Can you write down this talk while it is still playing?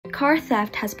Car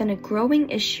theft has been a growing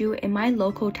issue in my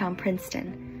local town,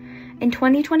 Princeton. In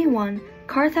 2021,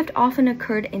 car theft often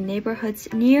occurred in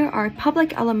neighborhoods near our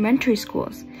public elementary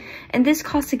schools, and this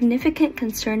caused significant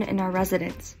concern in our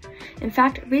residents. In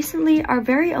fact, recently, our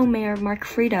very own Mayor Mark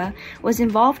Frieda was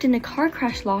involved in a car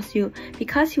crash lawsuit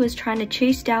because he was trying to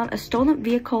chase down a stolen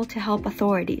vehicle to help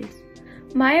authorities.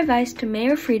 My advice to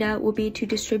Mayor Frieda will be to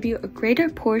distribute a greater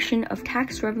portion of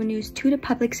tax revenues to the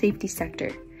public safety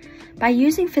sector. By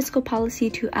using fiscal policy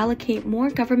to allocate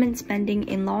more government spending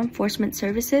in law enforcement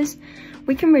services,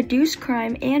 we can reduce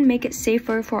crime and make it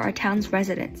safer for our town's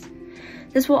residents.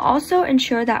 This will also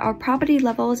ensure that our property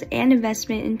levels and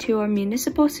investment into our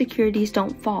municipal securities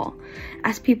don't fall,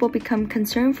 as people become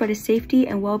concerned for the safety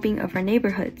and well-being of our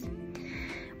neighborhoods.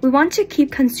 We want to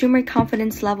keep consumer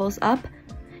confidence levels up,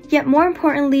 yet more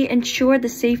importantly, ensure the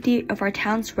safety of our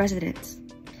town's residents.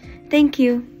 Thank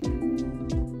you.